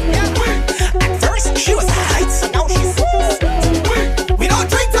speak. At first she was hot, so now she's we don't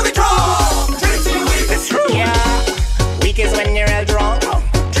drink till we drunk. Drink till we weak. It's true. Yeah. Weak is when you're all drunk.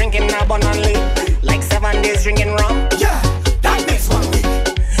 Drinking abundantly, like 7 days drinking rum. Yeah, that makes 1 week.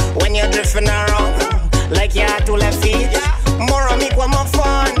 When you're drifting around, like you had 2 left feet. More on me, more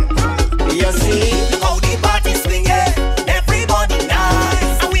fun. You see how the party swing, yeah. Everybody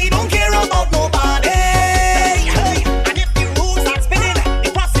nice, and we don't care about nobody. Hey. And if the rules are spinning, the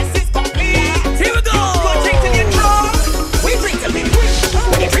process is complete. Here we go.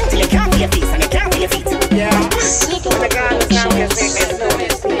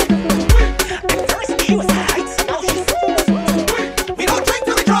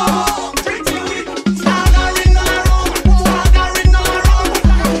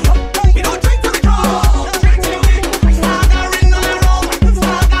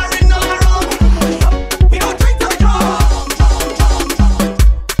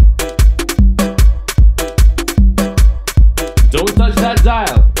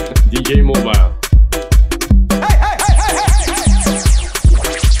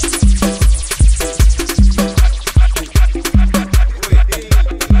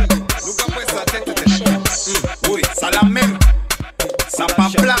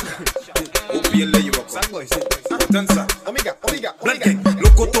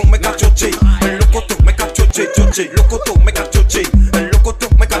 locoto, make a choche. Locoto, make a choche, choche. Locoto, make a choche. Locoto,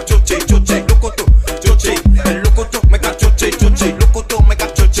 make a choche, choche. Locoto, choche. Locoto, make a choche, choche. Locoto, make a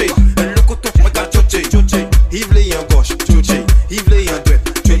choche. Locoto, make a choche, choche. Yves lay en gauche, choche. Yves lay en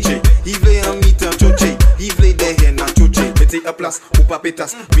droite, choche. Yves lay en mi-temps, choche. Yves lay derrière, na choche. Mettez à place ou pas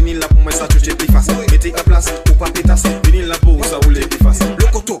pétasse. Venez là pour moi ça choche plus face. Mettez à place ou pas pétasse. Venez là pour ça rouler plus face.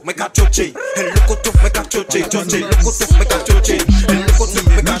 Locoto, make a choche. Locoto, make a choche, choche. Locoto, make a choche. Locoto,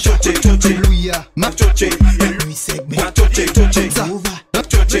 make a choche, choche. Ma choche. Ma choche, choche. Ma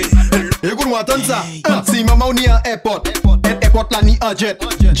choche. Écoute-moi, attends ça. Si maman ni en airport, airport là ni en jet.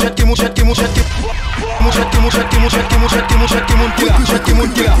 Jet qui mon jet qui mon jet qui mon jet qui mon jet qui mon jet qui mon jet qui mon jet qui mon killer. Jet qui mon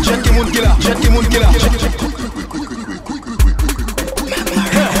killer. Jet qui mon killer. Jet qui mon killer.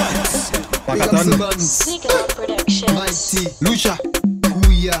 Mighty, Lucha,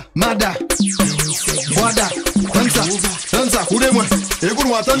 Kouya, Mada, Wada, Danza, écoute-moi,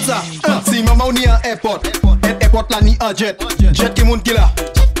 écoute-moi, Danza. Si maman ni en airport, airport là ni en jet. Jet qui mon killer.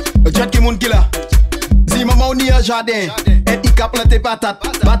 Jet qui moun killer. Si maman ni en jardin, et il ka planté patate,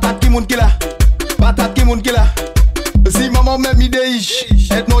 patate qui moun killer. Patate qui moun killer. Si maman même idéiche,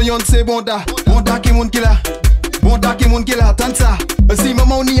 et non yon c'est bonda, bonda qui moun killer. Bonda qui moun killer, tant ça. Si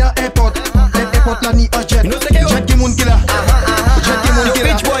maman ni en airport, airport là ni en jet. Jet qui moun killer. Jet qui moun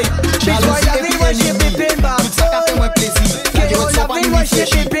killer. Bitch boy, la vie moi j'ai pépé bas. Tout ça qu'a fait moi plaisir. La vie moi j'ai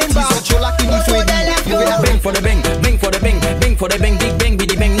pépé bas. Si la qui nous fait bang for the bang, bang for the bang, bang for the bang, big bang,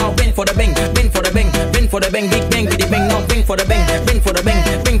 biddy bang, now bang for the bang, bang for the bang, bang for the bang, big bang, biddy bang, now bang for the bang, bang for the bang,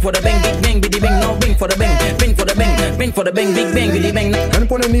 bang for the bang, big bang, biddy bang, now bang for the bang, bang for the bang, bang for the bang, big bang, biddy bang. And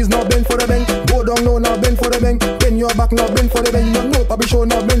pon the knees now bend for the bang, go down low now bend for the bang, bend your back now bend for the bang, no papi show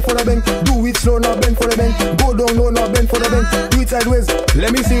now bend for the bang, do it slow now bend for the bang, go down low now bend for the bang, do it sideways,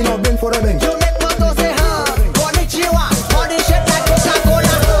 let me see now bend for the bang. You make moto say ha, konnichiwa, body shape like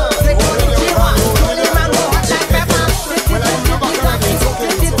Coca-Cola, say konnichiwa, Tony Mango hot like pepper.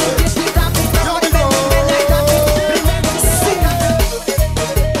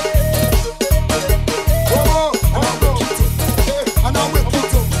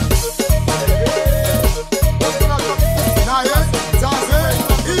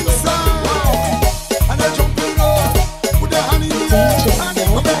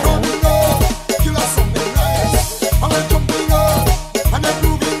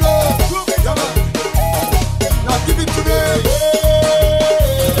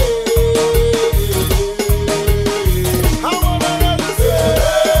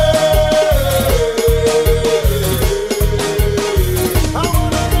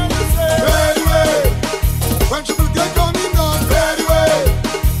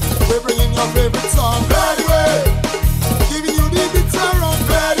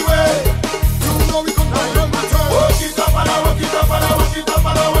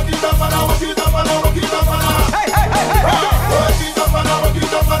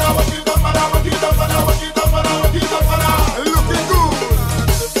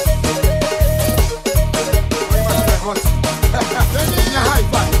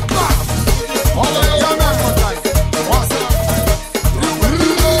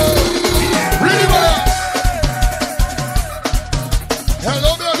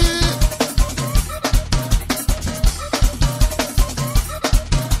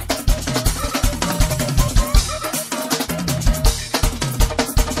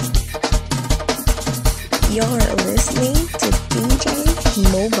 You're listening to DJ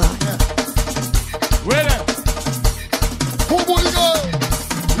Mobile.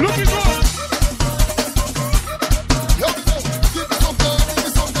 Looking good.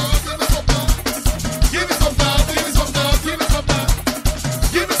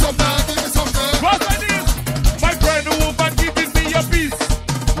 Give me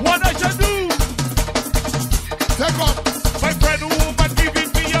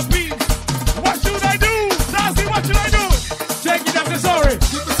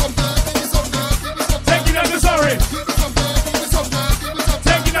some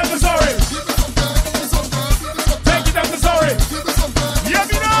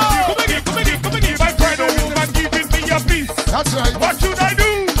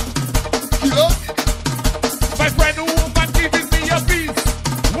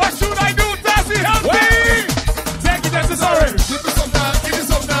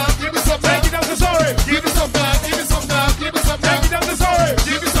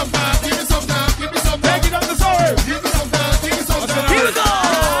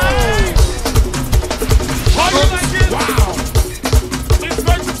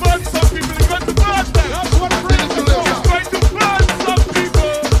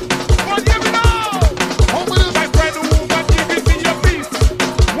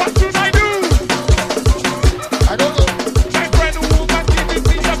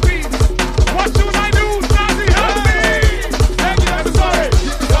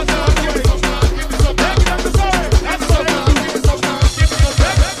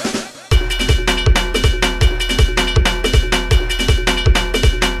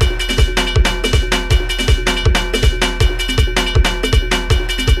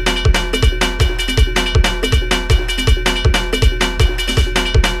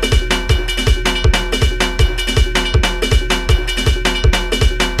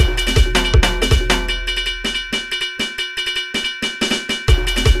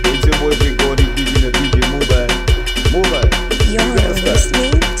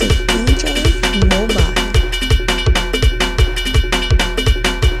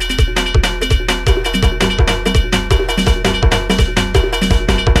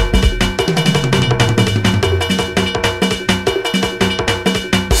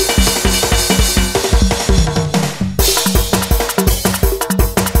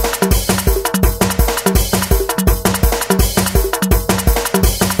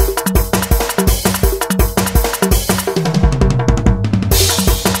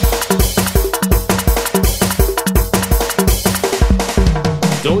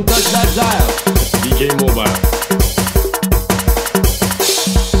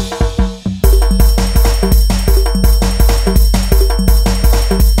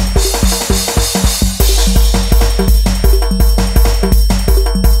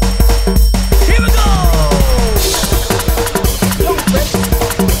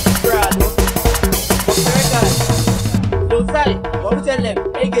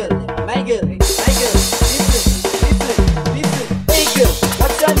them? Hey girl, my girl, my girl. Listen. Hey girl,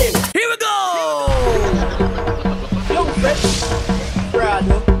 what's your name? Here we go. Yo, fresh,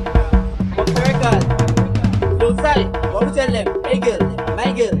 Brado. What's your record? Yo, sorry. What we tell them? Hey girl,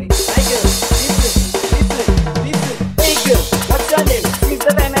 my girl, my girl. Listen. Hey girl, what's your name? Since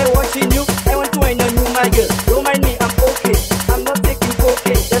the time I watching you, I want to wind on you, my girl. Don't mind me, I'm okay. I'm not taking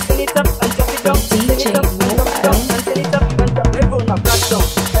cocaine. Just send it up and chop it down. Send it up and chop it down. And send it up and chop it down. Now flat down,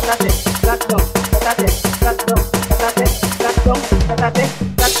 flat down, flat down, flat down, flat down, flat down, flat down, flat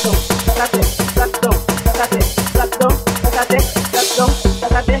down, flat down, flat down, flat down, flat down, flat down,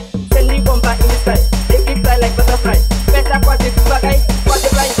 flat down. Send the bumper in the sky. Take it fly like butterfly. Better quad it bagay, quad the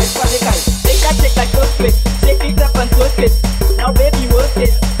fly, quad the guy. Take that shake like those plates. Shake it up and twist it. Now baby work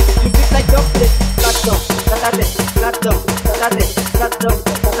it. You sit like chocolate. Flat down, flat down, flat down, flat down, flat down,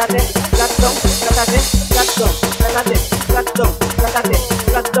 flat down, flat down, flat down, flat down, flat down, flat down, flat down,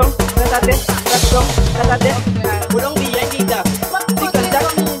 flat down, flat down, flat down, flat down. Go down behind the dab. Stick on that.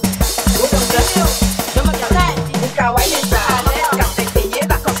 Go down that. Don't make a lie. Look how I get that. Café payé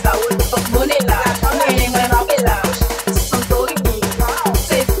va costa un money la. Me muero a bela. Son torini.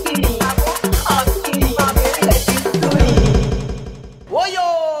 C'est fini. En fini. C'est fini. Woyo.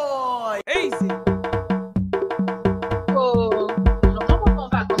 Easy.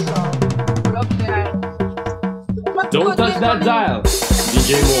 Don't touch that dial. DJ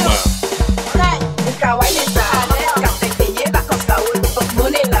Mobile.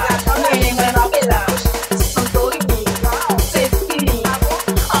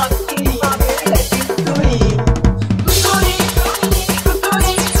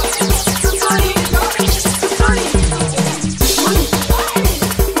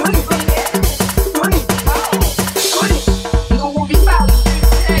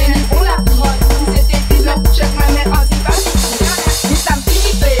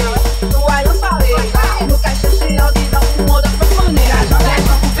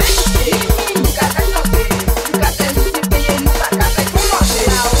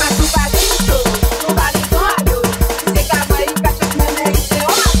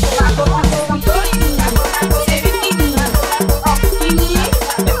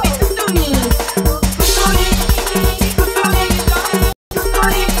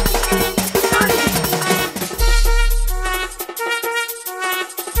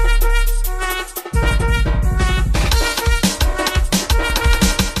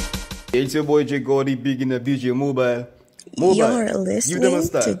 It's your boy J Gordy, big in the DJ Mobile. You're listening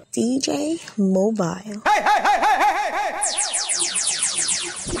to DJ Mobile. Hey!